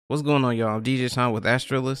What's going on, y'all? I'm DeJaySan with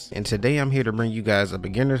Astralis, and today I'm here to bring you guys a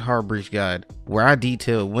beginner's hardbreach guide where I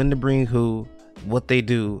detail when to bring who, what they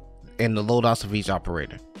do, and the loadouts of each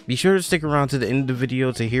operator. Be sure to stick around to the end of the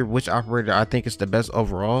video to hear which operator I think is the best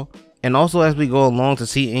overall, and also as we go along to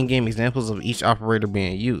see in-game examples of each operator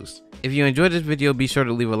being used. If you enjoyed this video, be sure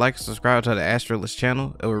to leave a like and subscribe to the Astralis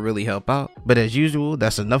channel. It will really help out. But as usual,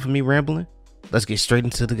 that's enough of me rambling. Let's get straight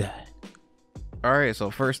into the guide. Alright, so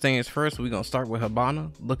first things first, we're gonna start with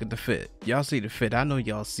Hibana. Look at the fit. Y'all see the fit, I know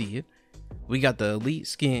y'all see it. We got the elite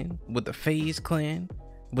skin with the phase clan,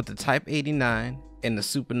 with the type 89 and the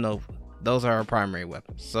supernova. Those are our primary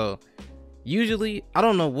weapons. So usually, I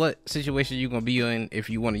don't know what situation you're gonna be in if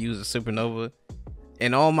you want to use a supernova.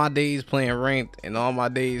 In all my days playing ranked and all my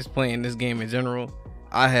days playing this game in general,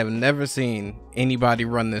 I have never seen anybody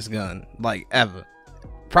run this gun, like ever.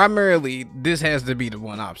 Primarily, this has to be the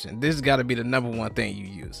one option. This has got to be the number one thing you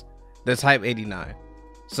use, the type 89.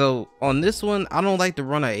 So on this one, I don't like to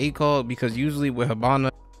run an 8 call because usually with Hibana,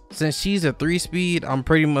 since she's a 3-speed, I'm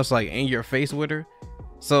pretty much like in your face with her.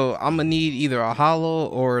 So I'm gonna need either a hollow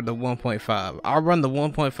or the 1.5. I'll run the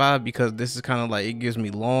 1.5 because this is kind of like, it gives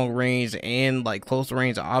me long range and like close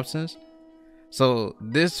range options. So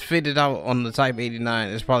this fitted out on the type 89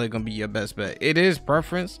 is probably gonna be your best bet. It is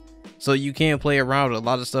preference, so you can play around with a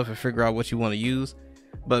lot of stuff and figure out what you want to use.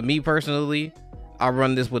 But me personally, I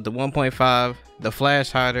run this with the 1.5, the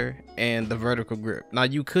flash hider, and the vertical grip. Now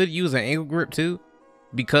you could use an angle grip too,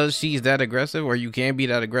 because she's that aggressive, or you can be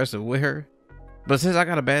that aggressive with her. But since I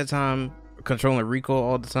got a bad time controlling recoil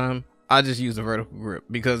all the time, I just use the vertical grip,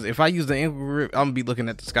 because if I use the angle grip, I'm gonna be looking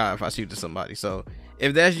at the sky if I shoot to somebody. So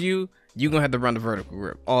if that's you, you're gonna have to run the vertical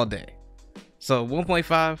grip all day. So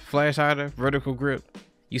 1.5, flash hider, vertical grip.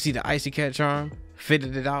 You see the icy cat charm,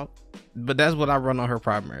 fitted it out, but that's what I run on her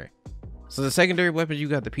primary. So the secondary weapons, you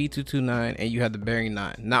got the P229 and you have the bearing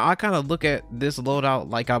 9. Now I kind of look at this loadout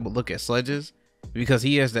like I would look at Sledge's, because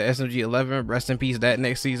he has the SMG 11. Rest in peace that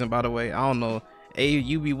next season, by the way. I don't know,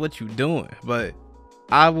 AUB, what you doing? But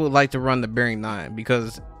I would like to run the bearing 9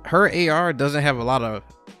 because her AR doesn't have a lot of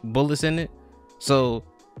bullets in it. So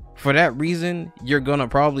for that reason, you're gonna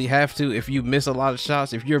probably have to, if you miss a lot of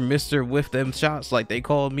shots, if you're Mr. with them shots like they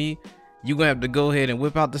call me, you're gonna have to go ahead and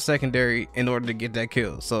whip out the secondary in order to get that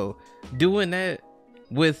kill. So doing that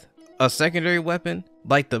with a secondary weapon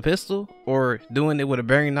like the pistol, or doing it with a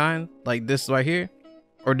bearing 9 like this right here,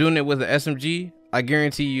 or doing it with an SMG, I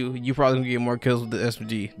guarantee you probably gonna get more kills with the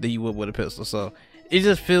SMG than you would with a pistol. So it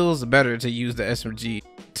just feels better to use the SMG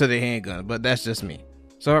to the handgun, but that's just me.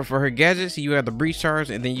 So for her gadgets, you have the breach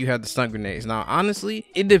charge and then you have the stun grenades. Now honestly,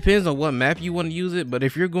 it depends on what map you want to use it, but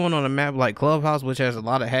if you're going on a map like Clubhouse, which has a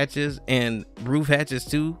lot of hatches and roof hatches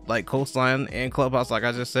too, like Coastline and Clubhouse like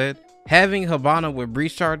I just said, having Hibana with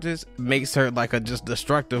breach charges makes her like a just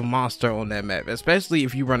destructive monster on that map, especially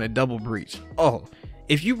if you run a double breach. Oh,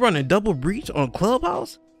 if you run a double breach on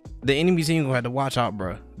Clubhouse, the enemy team gonna have to watch out,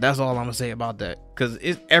 bro. That's all I'm gonna say about that, because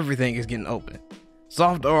everything is getting open.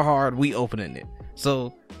 Soft or hard, we opening it.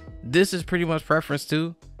 So this is pretty much preference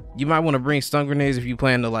too. You might want to bring stun grenades if you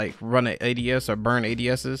plan to like run an ADS or burn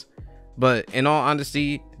ADSs, but in all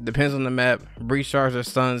honesty, depends on the map. Breach charge or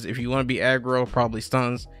stuns. If you want to be aggro, probably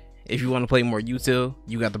stuns. If you want to play more util,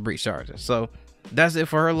 you got the breach charges. So that's it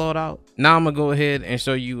for her loadout. Now I'm gonna go ahead and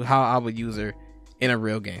show you how I would use her in a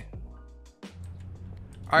real game.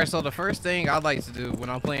 All right, so the first thing I like to do when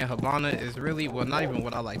I'm playing Hibana is really, well, not even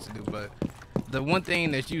what I like to do, but the one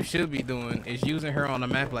thing that you should be doing is using her on a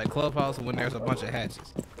map like Clubhouse when there's a bunch of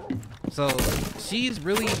hatches. So she's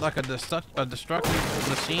really like a destructive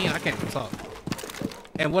machine. I can't even talk.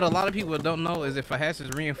 And what a lot of people don't know is if a hatch is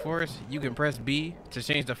reinforced, you can press B to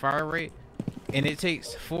change the fire rate, and it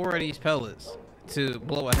takes 4 of these pellets to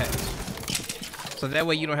blow a hatch. So that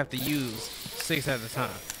way you don't have to use 6 at a time.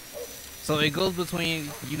 So it goes between,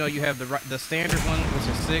 you know, you have the standard one, which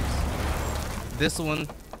is 6. This one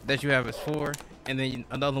that you have is 4, and then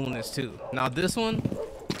another one is 2. Now this one,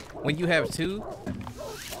 when you have 2,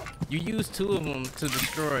 you use 2 of them to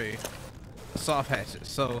destroy soft hatches.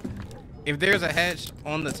 So if there's a hatch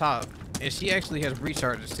on the top, and she actually has breach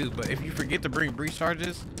charges too, but if you forget to bring breach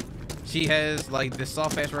charges, she has like this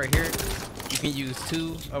soft hatch right here. You can use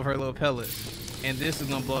 2 of her little pellets, and this is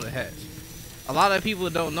gonna blow the hatch. A lot of people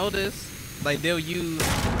don't know this. Like, they'll use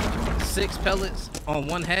 6 pellets on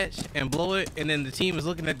one hatch and blow it, and then the team is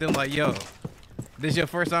looking at them like, yo, this your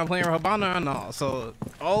first time playing Hibana or no? So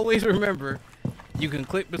always remember, you can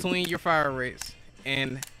click between your fire rates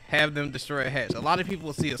and have them destroy a hatch. A lot of people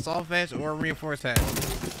will see a soft hatch or a reinforced hatch,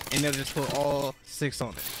 and they'll just put all 6 on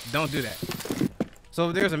it. Don't do that. So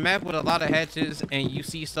if there's a map with a lot of hatches and you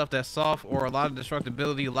see stuff that's soft or a lot of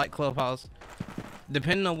destructibility like Clubhouse,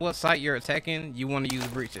 depending on what site you're attacking, you want to use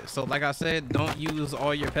breaches. So like I said, don't use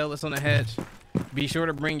all your pellets on the hatch. Be sure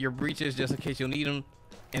to bring your breaches just in case you'll need them,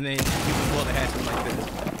 and then you can blow the hatches like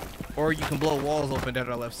this. Or you can blow walls open that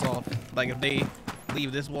are left soft. Like if they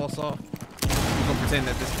leave this wall soft, you can pretend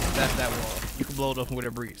that that's that wall. You can blow it open with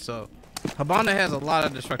a breach. So Hibana has a lot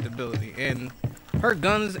of destructibility, and her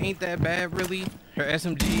guns ain't that bad really. Her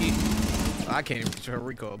SMG, I can't even picture her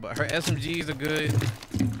recoil, but her SMGs are good.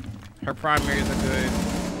 Her primaries are good.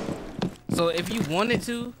 So if you wanted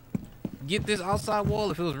to get this outside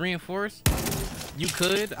wall, if it was reinforced, you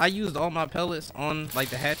could. I used all my pellets on like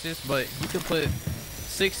the hatches, but you could put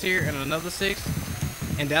 6 here and another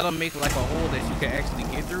 6, and that'll make like a hole that you can actually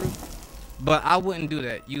get through. But I wouldn't do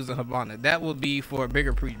that using Hibana. That would be for a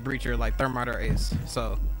bigger breacher like Thermite or Ace.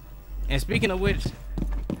 So, and speaking of which,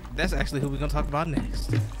 that's actually who we're gonna talk about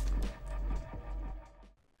next.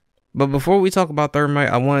 But before we talk about Thermite,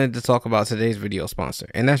 I wanted to talk about today's video sponsor,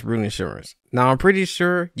 and that's Root Insurance. Now, I'm pretty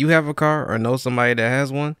sure you have a car or know somebody that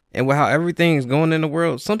has one, and with how everything is going in the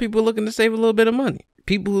world, some people are looking to save a little bit of money.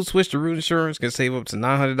 People who switch to Root Insurance can save up to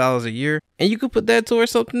 $900 a year, and you can put that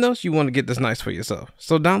towards something else you want to get that's nice for yourself.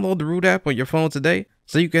 So download the Root app on your phone today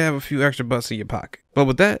so you can have a few extra bucks in your pocket. But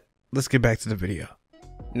with that, let's get back to the video.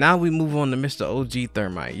 Now we move on to Mr. OG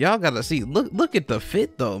Thermite. Y'all gotta see, look at the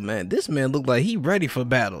fit though, man. This man look like he ready for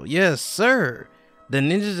battle. Yes, sir. The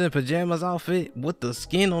ninjas in pajamas outfit with the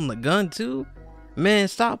skin on the gun too. Man,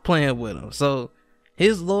 stop playing with him. So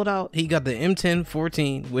his loadout, he got the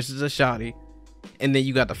M1014, which is a shotty, and then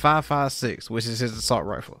you got the 5.56, which is his assault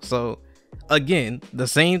rifle. So again, the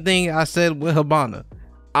same thing I said with Hibana.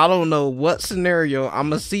 I don't know what scenario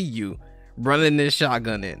I'ma see you running this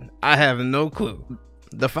shotgun in. I have no clue.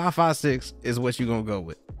 The 5.56 is what you're gonna go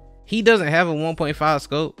with. He doesn't have a 1.5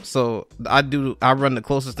 scope, so I run the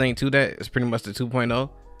closest thing to that. It's pretty much the 2.0,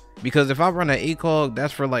 because if I run an ACOG,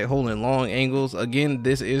 that's for like holding long angles. Again,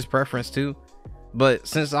 this is preference too, but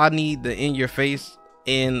since I need the in your face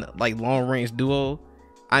in like long range duo,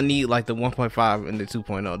 I need like the 1.5 and the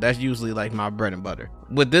 2.0. That's usually like my bread and butter.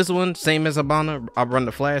 With this one, same as Hibana, I run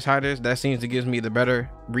the flash hiders. That seems to give me the better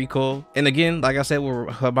recoil. And again, like I said with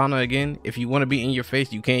Hibana, again, if you want to be in your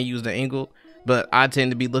face, you can use the angle, but I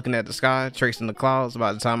tend to be looking at the sky, tracing the clouds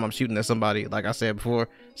by the time I'm shooting at somebody, like I said before.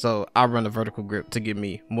 So I run the vertical grip to give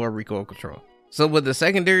me more recoil control. So with the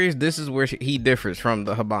secondaries, this is where he differs from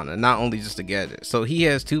the Hibana, not only just the gadget. So he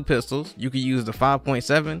has 2 pistols. You can use the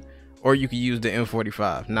 5.7 or you can use the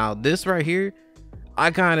M45. Now this right here, I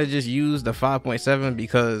kind of just use the 5.7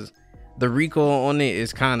 because the recoil on it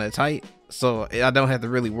is kind of tight, so I don't have to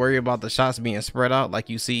really worry about the shots being spread out like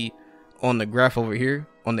you see on the graph over here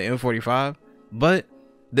on the M45. But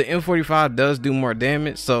the M45 does do more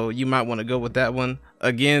damage, so you might want to go with that one.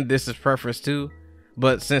 Again, this is preference too,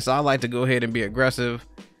 but since I like to go ahead and be aggressive,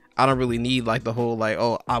 I don't really need like the whole like,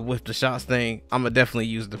 oh, I whipped the shots thing. I'm gonna definitely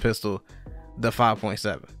use the pistol, the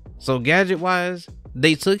 5.7. So gadget wise,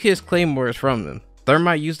 they took his claymores from him.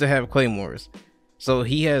 Thermite used to have claymores, so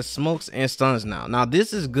he has smokes and stuns now. Now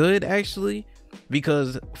this is good actually,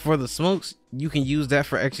 because for the smokes, you can use that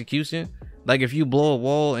for execution. Like if you blow a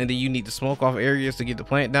wall and then you need to smoke off areas to get the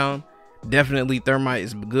plant down, definitely Thermite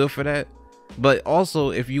is good for that. But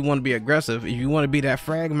also if you want to be aggressive, if you want to be that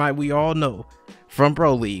fragmite we all know from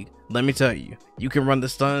Pro League, let me tell you, you can run the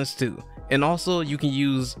stuns too. And also you can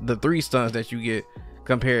use the 3 stuns that you get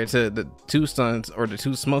compared to the 2 stuns or the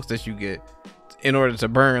 2 smokes that you get in order to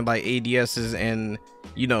burn like ADSs and,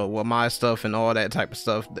 you know, well, my stuff and all that type of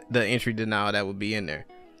stuff, the entry denial that would be in there.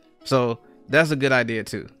 So that's a good idea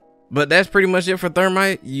too. But that's pretty much it for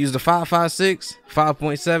Thermite. You use the 5.56,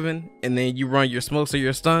 5.7, and then you run your smokes or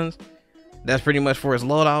your stuns. That's pretty much for his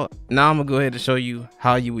loadout. Now I'm gonna go ahead and show you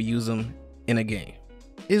how you would use them in a game.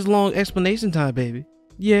 It's long explanation time, baby.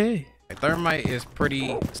 Yay. Thermite is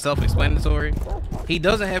pretty self-explanatory. He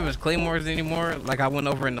doesn't have his claymores anymore like I went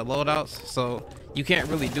over in the loadouts, so you can't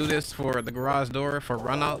really do this for the garage door for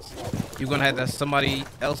runouts. You're gonna have to somebody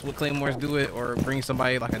else with claymores do it, or bring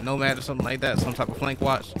somebody like a nomad or something like that, some type of flank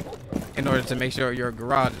watch, in order to make sure your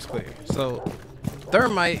garage is clear. So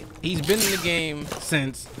Thermite, he's been in the game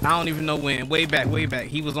since I don't even know when, way back.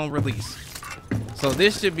 He was on release. So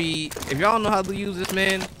this should be, if y'all know how to use this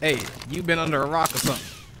man, hey, you've been under a rock or something.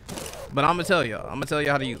 But I'm gonna tell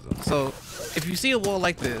y'all how to use them. So if you see a wall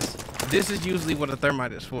like this is usually what a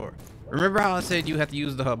Thermite is for. Remember how I said you have to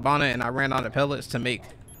use the Hibana and I ran out of pellets to make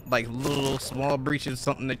like little small breaches,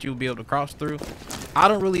 something that you'll be able to cross through? I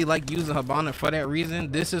don't really like using Hibana for that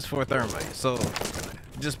reason. This is for Thermite. So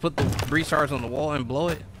just put the breach charge on the wall and blow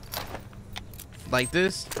it. like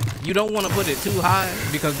this, you don't want to put it too high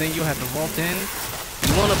because then you'll have to vault in.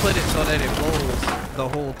 You want to put it so that it blows the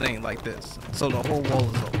whole thing like this, so the whole wall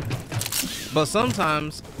is open. But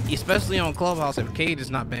sometimes, especially on Clubhouse, if Cade is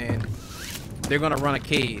not banned, they're gonna run a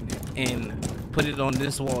Cade and put it on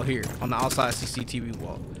this wall here, on the outside CCTV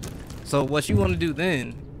wall. So what you want to do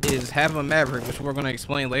then is have a Maverick, which we're gonna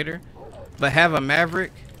explain later, but have a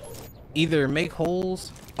Maverick either make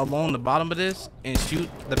holes along the bottom of this and shoot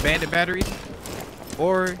the bandit batteries,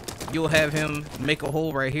 or you'll have him make a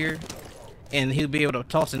hole right here and he'll be able to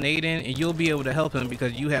toss a nade in, and you'll be able to help him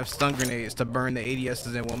because you have stun grenades to burn the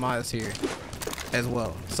ADSs in while Maya's here as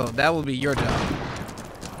well. So that will be your job.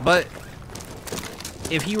 But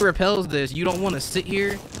if he repels this, you don't want to sit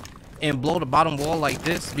here and blow the bottom wall like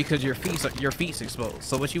this because your feet's exposed.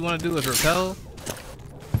 So what you want to do is repel.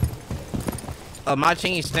 My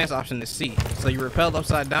change stance option is C. So you repel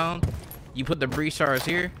upside down, you put the breach shards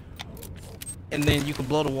here, and then you can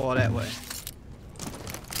blow the wall that way.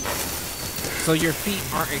 So your feet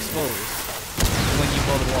aren't exposed when you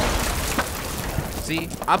blow the wall. See,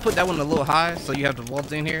 I put that one a little high so you have to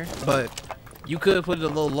vault in here, but you could put it a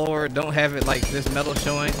little lower. Don't have it like this metal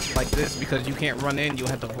showing like this because you can't run in. You'll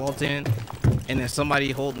have to vault in, and then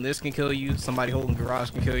somebody holding this can kill you. Somebody holding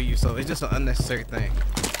garage can kill you. So it's just an unnecessary thing.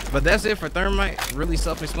 But that's it for Thermite. Really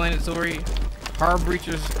self-explanatory. Hard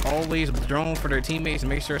breachers always drone for their teammates and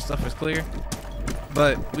make sure stuff is clear.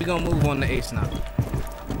 But we gonna move on to Ace now,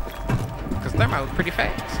 because Thermite was pretty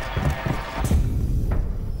fast.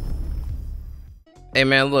 Hey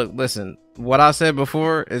man, look, listen. What I said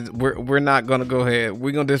before is we're not gonna go ahead.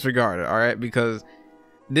 We're gonna disregard it, all right? Because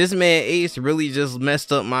this man Ace really just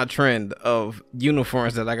messed up my trend of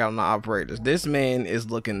uniforms that I got on the operators. This man is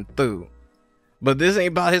looking through. But this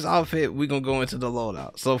ain't about his outfit. We're gonna go into the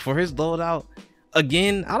loadout. So for his loadout,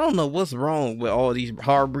 again, I don't know what's wrong with all these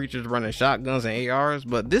hard breachers running shotguns and ARs,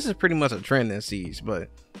 but this is pretty much a trend in Siege. But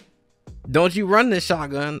don't you run this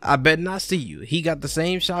shotgun, I better not see you. He got the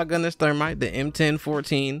same shotgun as Thermite, the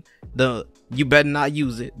M1014. You better not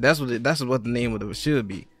use it. That's what the name of it should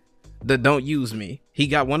be. The don't use me. He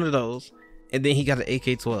got one of those, and then he got the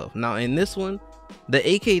AK-12. Now in this one, the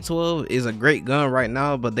AK-12 is a great gun right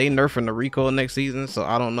now, but they nerfing the recoil next season, so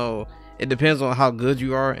I don't know. It depends on how good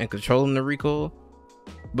you are in controlling the recoil.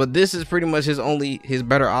 But this is pretty much his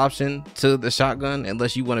better option to the shotgun,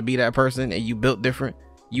 unless you want to be that person and you built different.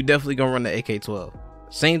 You definitely gonna run the AK-12.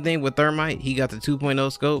 Same thing with Thermite. He got the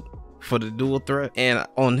 2.0 scope for the dual threat, and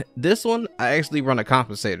on this one I actually run a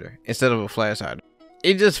compensator instead of a flash hider.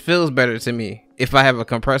 It just feels better to me if I have a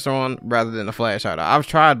compressor on rather than a flash hider. I've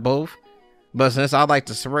tried both, but since I like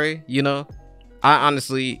to spray, you know, I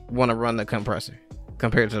honestly want to run the compressor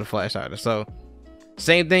compared to the flash hider. So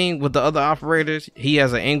same thing with the other operators. He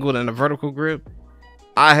has an angled and a vertical grip.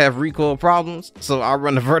 I have recoil problems, so I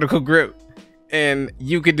run the vertical grip, and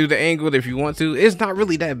you could do the angled if you want to. It's not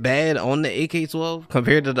really that bad on the AK-12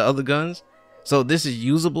 compared to the other guns, so this is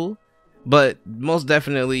usable. But most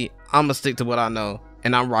definitely I'm gonna stick to what I know,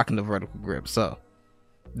 and I'm rocking the vertical grip. So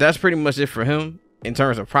that's pretty much it for him in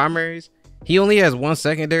terms of primaries. He only has one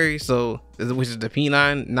secondary, so which is the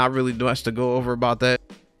P9. Not really much to go over about that.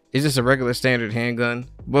 It's just a regular standard handgun.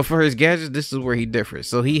 But for his gadgets, this is where he differs.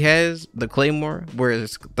 So he has the Claymore,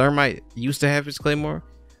 whereas Thermite used to have his Claymore.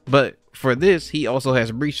 But for this, he also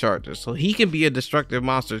has breach charges, so he can be a destructive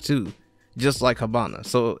monster too, just like Hibana.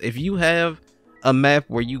 So if you have a map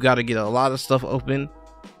where you got to get a lot of stuff open,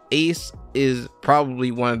 Ace is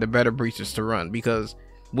probably one of the better breaches to run, because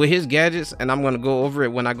with his gadgets, and I'm going to go over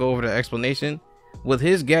it when I go over the explanation, with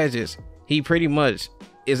his gadgets, he pretty much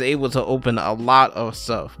is able to open a lot of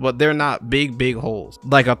stuff, but they're not big holes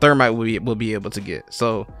like a Thermite will be able to get.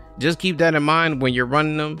 So just keep that in mind when you're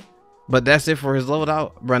running them. But that's it for his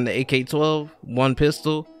loadout. Run the AK-12, one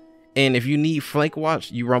pistol, and if you need flank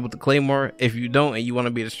watch, you run with the Claymore. If you don't and you want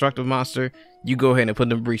to be a destructive monster, you go ahead and put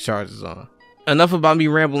them breach charges on. Enough about me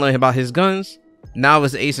rambling about his guns. Now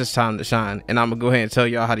it's Ace's time to shine, and I'm gonna go ahead and tell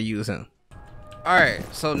y'all how to use him.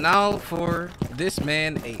 Alright, so now for this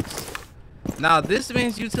man Ace. Now this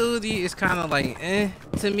man's utility is kind of like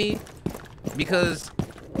to me, because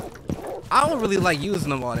I don't really like using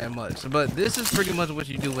them all that much, but this is pretty much what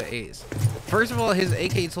you do with Ace. First of all, his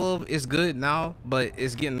AK-12 is good now, but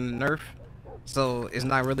it's getting nerfed, so it's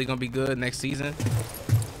not really gonna be good next season.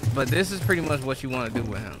 But this is pretty much what you want to do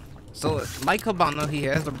with him. So like Hibana, he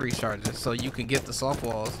has the breach charges, so you can get the soft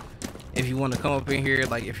walls if you want to come up in here,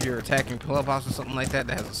 like if you're attacking Clubhouse or something like that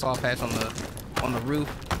that has a soft hatch on the roof,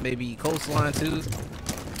 maybe coastline too. You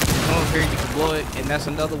come up here, you can blow it, and that's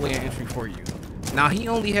another way of entry for you. Now he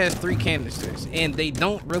only has 3 canisters, and they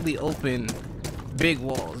don't really open big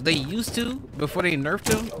walls. They used to before they nerfed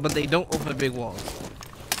them, but they don't open big walls.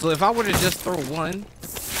 So if I were to just throw one,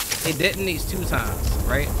 it detonates 2 times,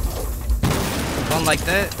 right? One like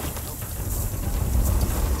that,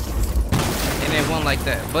 and then one like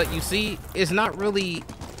that. But you see, it's not really,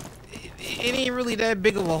 it ain't really that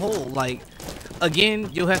big of a hole. Like, again,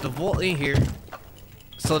 you'll have to vault in here,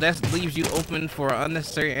 so that leaves you open for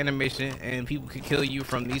unnecessary animation, and people can kill you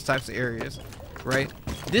from these types of areas, right?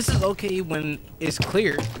 This is okay when it's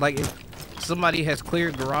clear. Like, if somebody has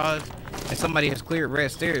cleared garage and somebody has cleared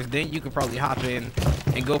red stairs, then you could probably hop in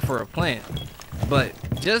and go for a plant. But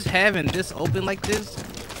just having this open like this,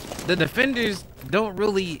 the defenders don't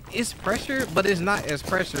really, it's pressure, but it's not as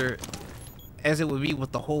pressure as it would be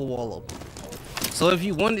with the whole wall open. So if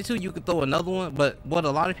you wanted to, you could throw another one, but what a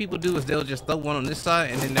lot of people do is they'll just throw one on this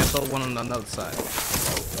side and then they'll throw one on the other side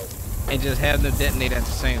and just have them detonate at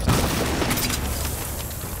the same time.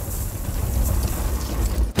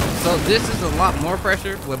 So this is a lot more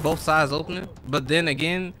pressure with both sides opening, but then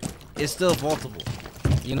again, it's still vaultable,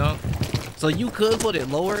 you know? So you could put it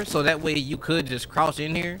lower, so that way you could just crouch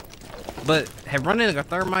in here, but running a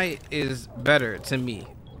thermite is better to me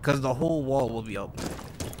because the whole wall will be open.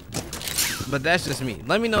 But that's just me.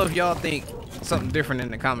 Let me know if y'all think something different in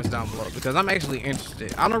the comments down below, because I'm actually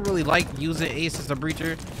interested. I don't really like using Ace as a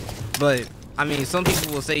breacher, but I mean, some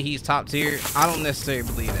people will say he's top tier. I don't necessarily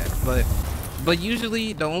believe that, but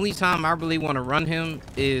usually the only time I really want to run him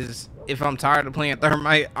is if I'm tired of playing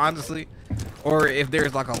thermite, honestly, or if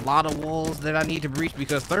there's like a lot of walls that I need to breach,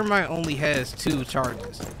 because thermite only has 2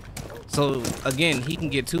 charges. So again, he can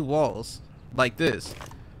get 2 walls like this,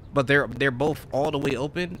 but they're both all the way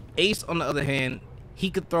open. Ace, on the other hand,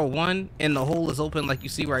 he could throw one and the hole is open like you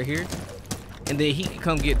see right here, and then he could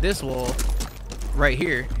come get this wall right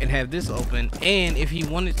here and have this open, and if he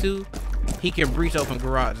wanted to, he can breach open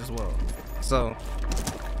garage as well. So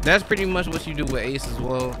that's pretty much what you do with Ace as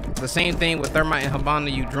well. The same thing with Thermite and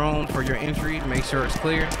Hibana. You drone for your entry, make sure it's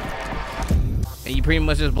clear, and you pretty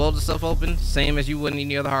much just blow the stuff open, same as you would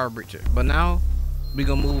any other hard breacher. But now we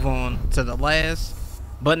gonna move on to the last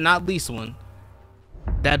but not least one,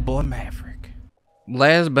 that boy Maverick.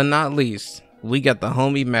 Last but not least, we got the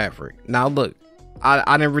homie Maverick. Now look,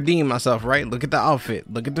 I didn't redeem myself, right? Look at the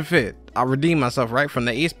outfit, look at the fit. I redeemed myself, right, from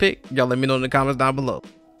the Ace pick. Y'all let me know in the comments down below.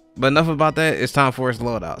 But enough about that, it's time for his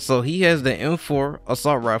loadout. So he has the M4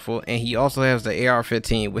 assault rifle, and he also has the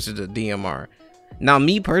AR-15, which is a DMR. Now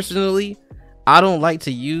me personally, I don't like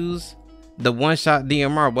to use the one-shot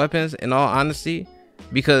DMR weapons, in all honesty,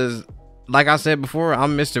 because like I said before,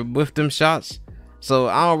 I'm Mr. with them shots, so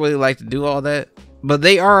I don't really like to do all that. But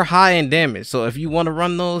they are high in damage, so if you want to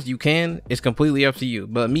run those, you can. It's completely up to you.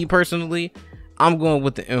 But me personally, I'm going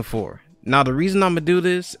with the M4. Now the reason I'm gonna do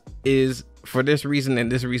this is for this reason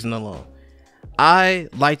and this reason alone. I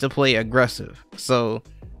like to play aggressive. So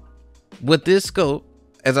with this scope,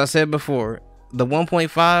 as I said before, the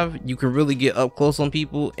 1.5, you can really get up close on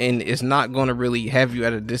people, and it's not going to really have you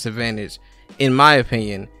at a disadvantage, in my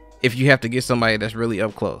opinion, if you have to get somebody that's really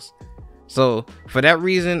up close. So for that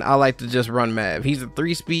reason, I like to just run Mav. He's a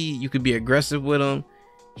 3-speed. You could be aggressive with him.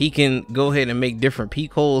 He can go ahead and make different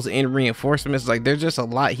peek holes and reinforcements. Like, there's just a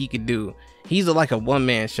lot he could do. He's like a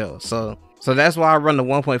one-man show. So that's why I run the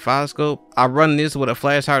 1.5 scope. I run this with a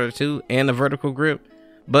flash hider too and a vertical grip.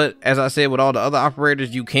 But as I said, with all the other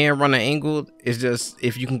operators, you can run an angled. It's just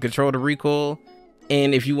if you can control the recoil,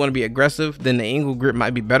 and if you want to be aggressive, then the angle grip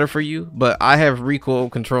might be better for you. But I have recoil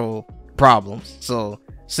control problems. So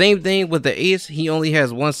same thing with the Ace. He only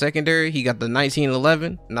has one secondary. He got the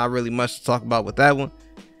 1911. Not really much to talk about with that one.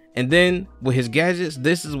 And then with his gadgets,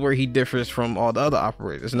 this is where he differs from all the other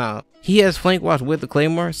operators. Now, he has flank watch with the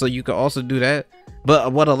Claymore, so you can also do that.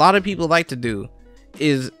 But what a lot of people like to do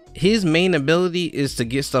is his main ability is to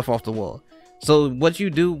get stuff off the wall. So what you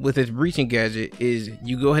do with his breaching gadget is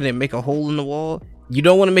you go ahead and make a hole in the wall. You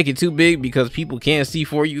don't want to make it too big because people can't see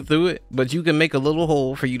for you through it, but you can make a little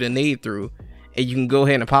hole for you to nade through, and you can go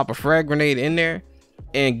ahead and pop a frag grenade in there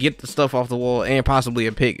and get the stuff off the wall, and possibly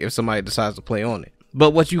a pick if somebody decides to play on it.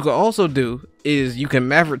 But what you can also do is you can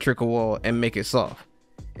Maverick trick a wall and make it soft.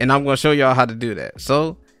 And I'm going to show y'all how to do that.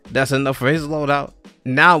 So that's enough for his loadout.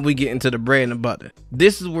 Now we get into the bread and butter.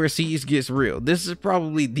 This is where Siege gets real. This is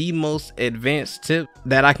probably the most advanced tip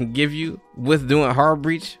that I can give you with doing hard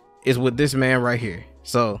breach is with this man right here.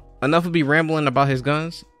 So enough of me rambling about his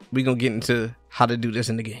guns. We're going to get into how to do this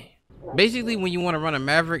in the game. Basically, when you want to run a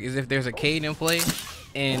Maverick is if there's a Cade in play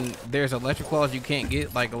and there's electric claws you can't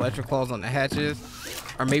get, like electric claws on the hatches,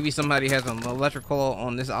 or maybe somebody has an electric claw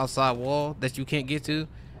on this outside wall that you can't get to.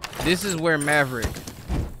 This is where Maverick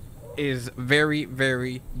is very,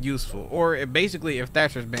 very useful. Or basically, if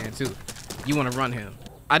Thatcher's banned too, you want to run him.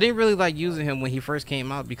 I didn't really like using him when he first came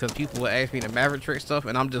out because people would ask me the Maverick trick stuff,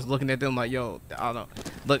 and I'm just looking at them like, yo, I don't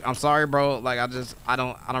look. I'm sorry, bro. Like I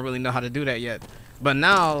don't really know how to do that yet. But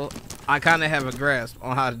now I kind of have a grasp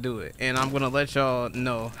on how to do it, and I'm gonna let y'all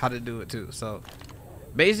know how to do it too. So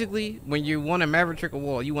basically, when you want to Maverick trick a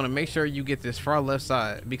wall, you want to make sure you get this far left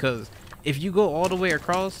side, because if you go all the way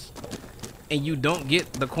across and you don't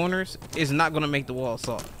get the corners, it's not gonna make the wall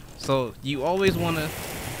soft. So you always want to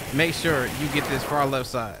make sure you get this far left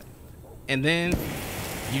side, and then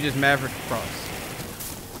you just Maverick across.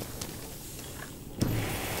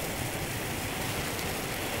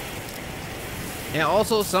 And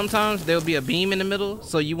also sometimes there'll be a beam in the middle,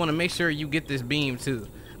 so you want to make sure you get this beam too.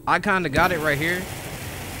 I kind of got it right here,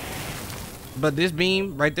 but this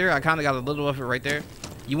beam right there, I kind of got a little of it right there.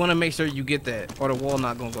 You want to make sure you get that, or the wall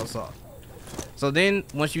not gonna go soft. So then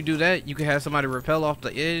once you do that, you can have somebody rappel off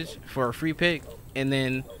the edge for a free pick, and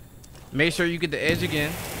then make sure you get the edge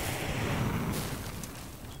again,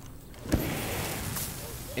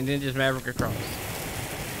 and then just Maverick across.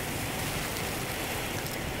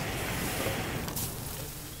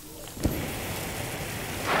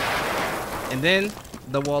 And then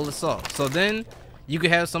the wall is soft. So then you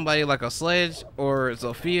could have somebody like a Sledge or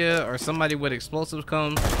Sophia or somebody with explosives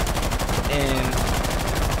come, and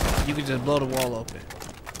you can just blow the wall open.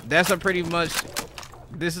 That's a pretty much,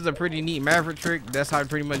 this is a pretty neat Maverick trick. That's how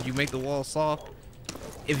pretty much you make the wall soft.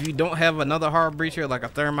 If you don't have another hard breacher like a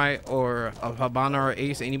Thermite or a Hibana or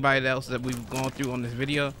Ace, anybody else that we've gone through on this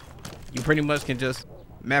video, you pretty much can just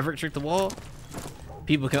Maverick trick the wall.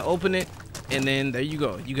 People can open it, and then there you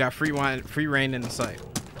go. You got free reign in the site.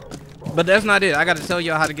 But that's not it. I got to tell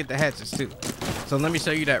y'all how to get the hatches too. So let me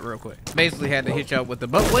show you that real quick. Basically had to hit y'all with the,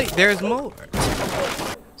 but wait, there's more.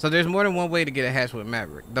 So there's more than one way to get a hatch with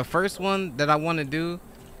Maverick. The first one that I want to do,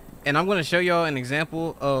 and I'm going to show y'all an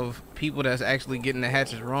example of people that's actually getting the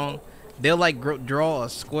hatches wrong. They'll like draw a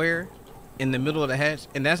square in the middle of the hatch,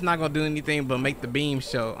 and that's not going to do anything but make the beam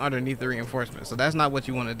show underneath the reinforcement. So that's not what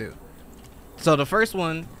you want to do. So the first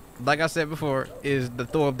one, like I said before, is the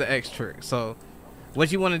throw up the X trick. So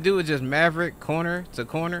what you want to do is just Maverick corner to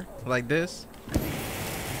corner like this.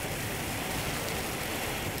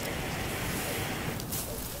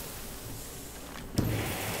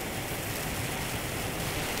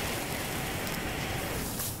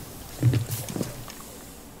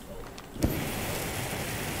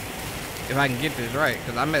 If I can get this right,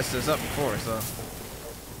 because I messed this up before, so.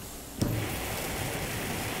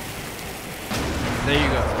 There you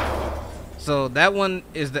go. So that one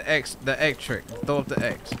is the X trick. Throw up the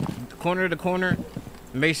X. Corner to corner,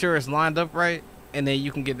 make sure it's lined up right, and then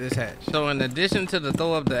you can get this hatch. So in addition to the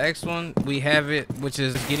throw up the X one, we have it, which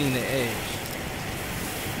is getting the edge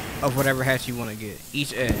of whatever hatch you want to get.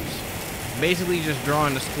 Each edge. Basically just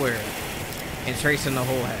drawing the square and tracing the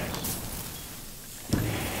whole hatch.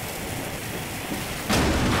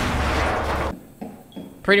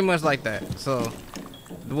 Pretty much like that. So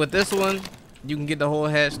with this one, you can get the whole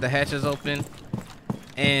hatch. The hatch is open,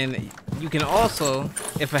 and you can also,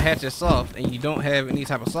 if a hatch is soft and you don't have any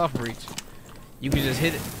type of soft breach, you can just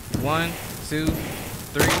hit it 1, 2,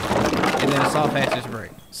 3, and then soft hatches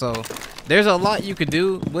break. So there's a lot you could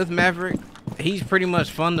do with Maverick. He's pretty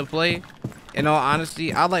much fun to play. In all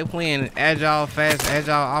honesty, I like playing agile, fast,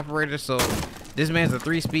 agile operator. So this man's a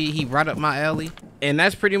 3-speed. He right up my alley. And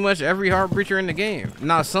that's pretty much every hard breacher in the game.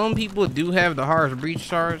 Now, some people do have the hard breach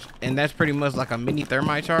charge, and that's pretty much like a mini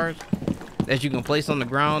thermite charge that you can place on the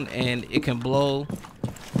ground, and it can blow.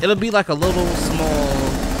 It'll be like a little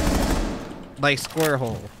small, like square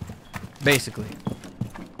hole, basically.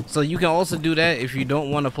 So you can also do that if you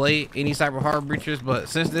don't want to play any type of hard breachers. But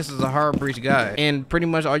since this is a hard breach guide, and pretty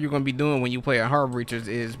much all you're going to be doing when you play a hard breachers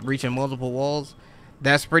is breaching multiple walls,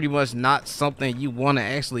 that's pretty much not something you want to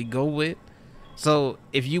actually go with. So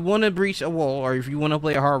if you want to breach a wall, or if you want to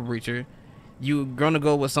play a hard breacher, you're going to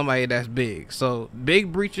go with somebody that's big. So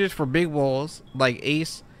big breachers for big walls like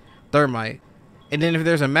Ace, Thermite. And then if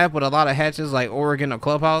there's a map with a lot of hatches like Oregon or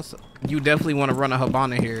Clubhouse, you definitely want to run a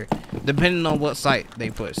Hibana here, depending on what site they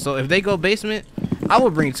push. So if they go basement, I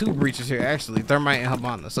would bring 2 breachers here actually, Thermite and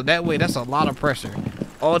Hibana. So that way, that's a lot of pressure.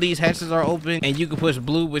 All these hatches are open, and you can push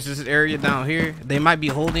blue, which is this area down here. They might be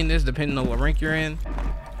holding this depending on what rank you're in.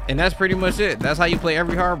 And that's pretty much it. That's how you play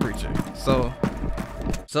every hard breacher.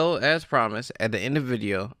 So as promised, at the end of the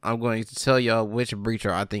video, I'm going to tell y'all which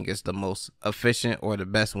breacher I think is the most efficient or the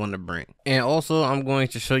best one to bring. And also, I'm going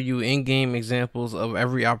to show you in-game examples of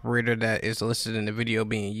every operator that is listed in the video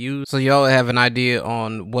being used, so y'all have an idea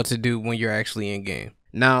on what to do when you're actually in-game.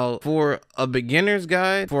 Now, for a beginner's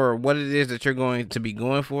guide, for what it is that you're going to be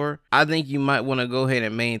going for, I think you might want to go ahead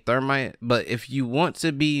and main Thermite. But if you want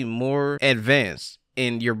to be more advanced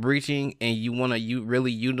in your breaching and you want to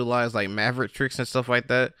really utilize like Maverick tricks and stuff like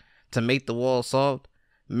that to make the wall soft,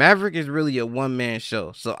 Maverick is really a one-man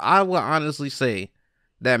show. So I will honestly say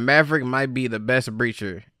that Maverick might be the best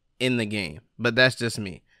breacher in the game, but that's just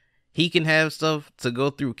me. He can have stuff to go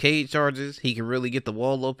through cage charges. He can really get the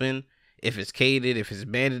wall open. If it's caded, if it's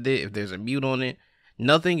banded, if there's a mute on it,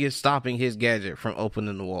 nothing is stopping his gadget from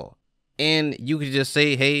opening the wall. And you could just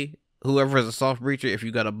say, hey, whoever is a soft breacher, if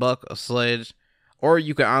you got a buck, a sledge, or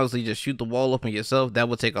you can honestly just shoot the wall open yourself. That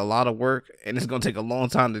would take a lot of work, and it's going to take a long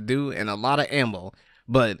time to do, and a lot of ammo.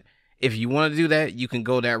 But if you want to do that, you can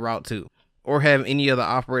go that route too. Or have any other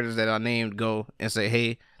operators that I named go and say,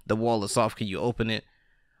 hey, the wall is soft, can you open it?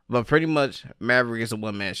 But pretty much, Maverick is a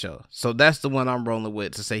one-man show. So that's the one I'm rolling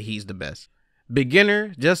with to say he's the best.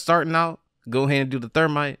 Beginner, just starting out, go ahead and do the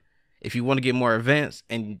Thermite. If you want to get more advanced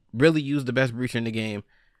and really use the best breacher in the game,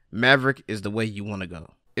 Maverick is the way you want to go.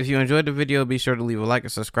 If you enjoyed the video, be sure to leave a like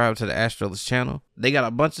and subscribe to the Astralis channel. They got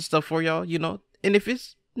a bunch of stuff for y'all, you know. And if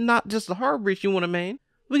it's not just the hard breach you want to main,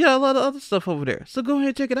 we got a lot of other stuff over there. So go ahead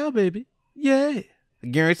and check it out, baby. Yeah. I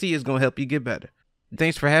guarantee it's going to help you get better.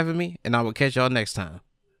 Thanks for having me, and I will catch y'all next time.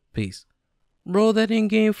 Peace. Roll that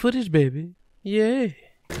in-game footage, baby. Yeah.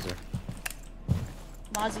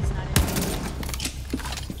 Mozzie's not in.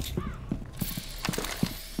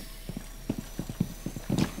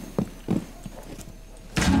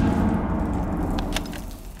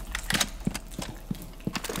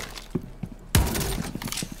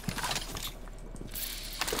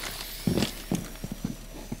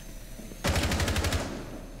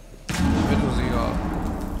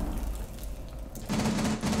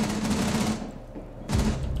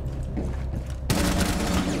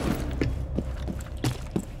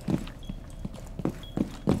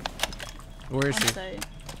 Where is she?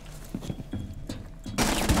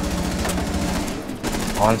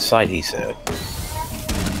 On site, he said.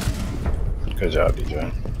 Good job,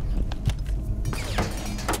 DJ.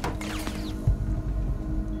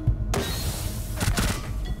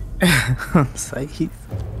 On site.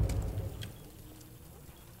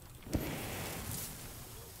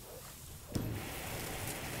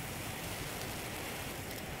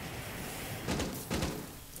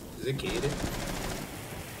 Is it gated?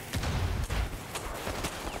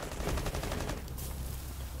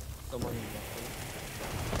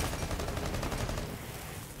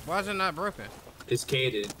 Why is it not broken? It's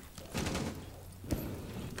gated.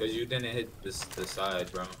 Because you didn't hit the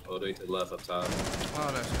side, bro. All the way to the left up top.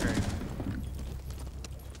 Oh, that's crazy.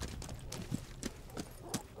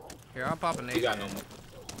 Here, I'll pop an You got no more.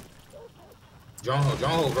 Drone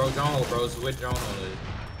hole, bro. Switch drone hole.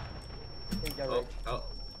 Oh, oh.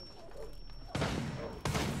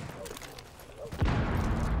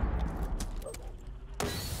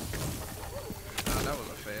 Oh, that was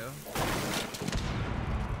a fail.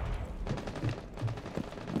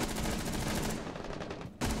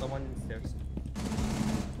 Someone in stairs.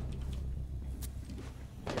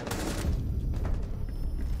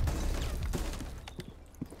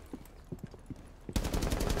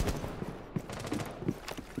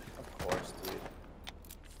 Of course, dude.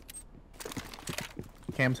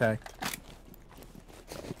 Cam's hacked.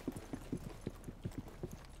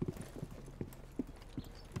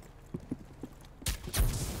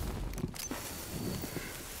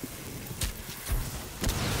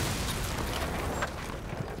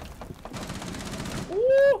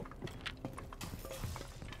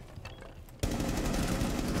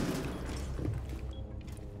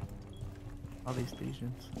 All these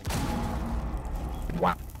stations.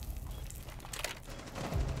 Wow.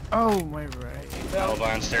 Oh, my right.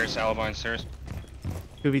 Alibi on stairs, alibi on stairs.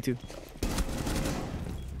 2v2.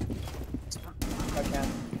 I can.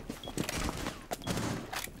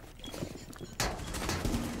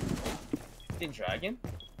 The dragon?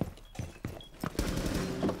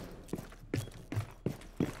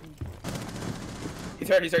 He's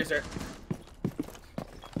hurt.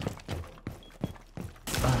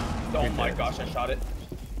 Oh my gosh, I shot it.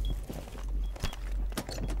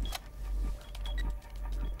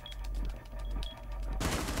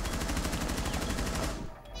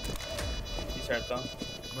 He's hurt though.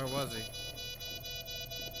 Where was he?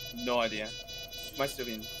 No idea. Might still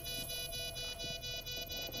be in.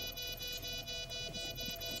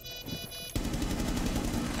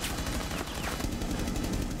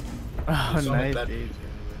 Oh, Who's on nice, that? DJ.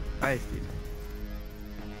 Nice, DJ.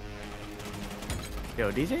 Yo,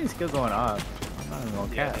 DJ is still going off. I'm not even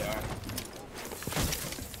gonna Yeah, cap. they are.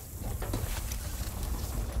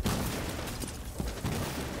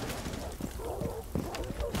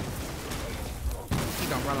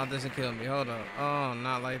 run out this and kill me. Hold up. Oh,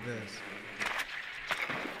 not like this.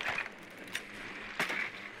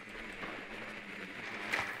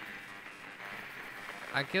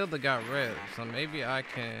 I killed the guy red, so maybe I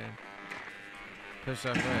can push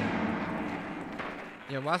up red.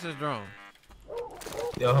 Yeah, watch this drone.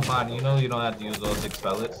 Yo, Hibana, you know you don't have to use those 6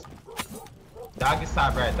 pellets. Doc is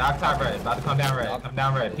top red. Doc top red. About to come down red. Come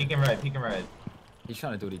down red. Peeking red. Peeking red. He's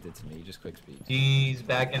trying to do what he did to me. He just quick speed. He's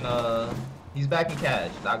back in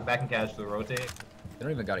cash. Doc back in cash to rotate. They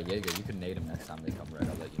don't even got a Jaeger. You can nade him next time they come red.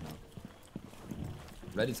 I'll let you know.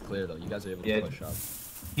 Red is clear though. You guys are able to push up.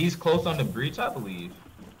 He's close on the breach, I believe.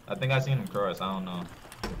 I think I seen him cross. I don't know.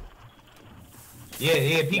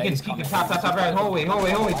 Yeah, peeking top right. Hold wait.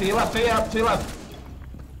 To your left, to your left.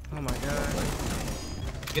 Oh my god.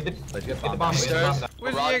 Get the bomb.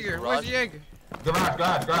 Where's the Jaeger? Where's the Jaeger? Garage.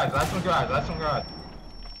 Last one garage.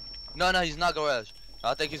 No, he's not garage.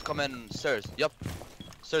 I think he's coming stairs. Yep.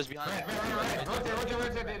 Stairs behind.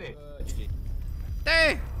 Rotate.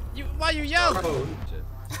 Dang! Why you yelling?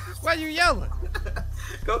 Why you yelling?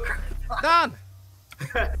 Go. Don!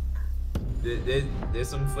 There's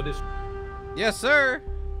some footage. Yes, sir.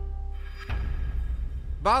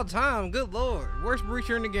 About time. Good lord. Worst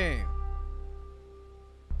breacher in the game.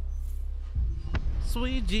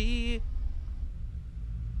 Sweet G.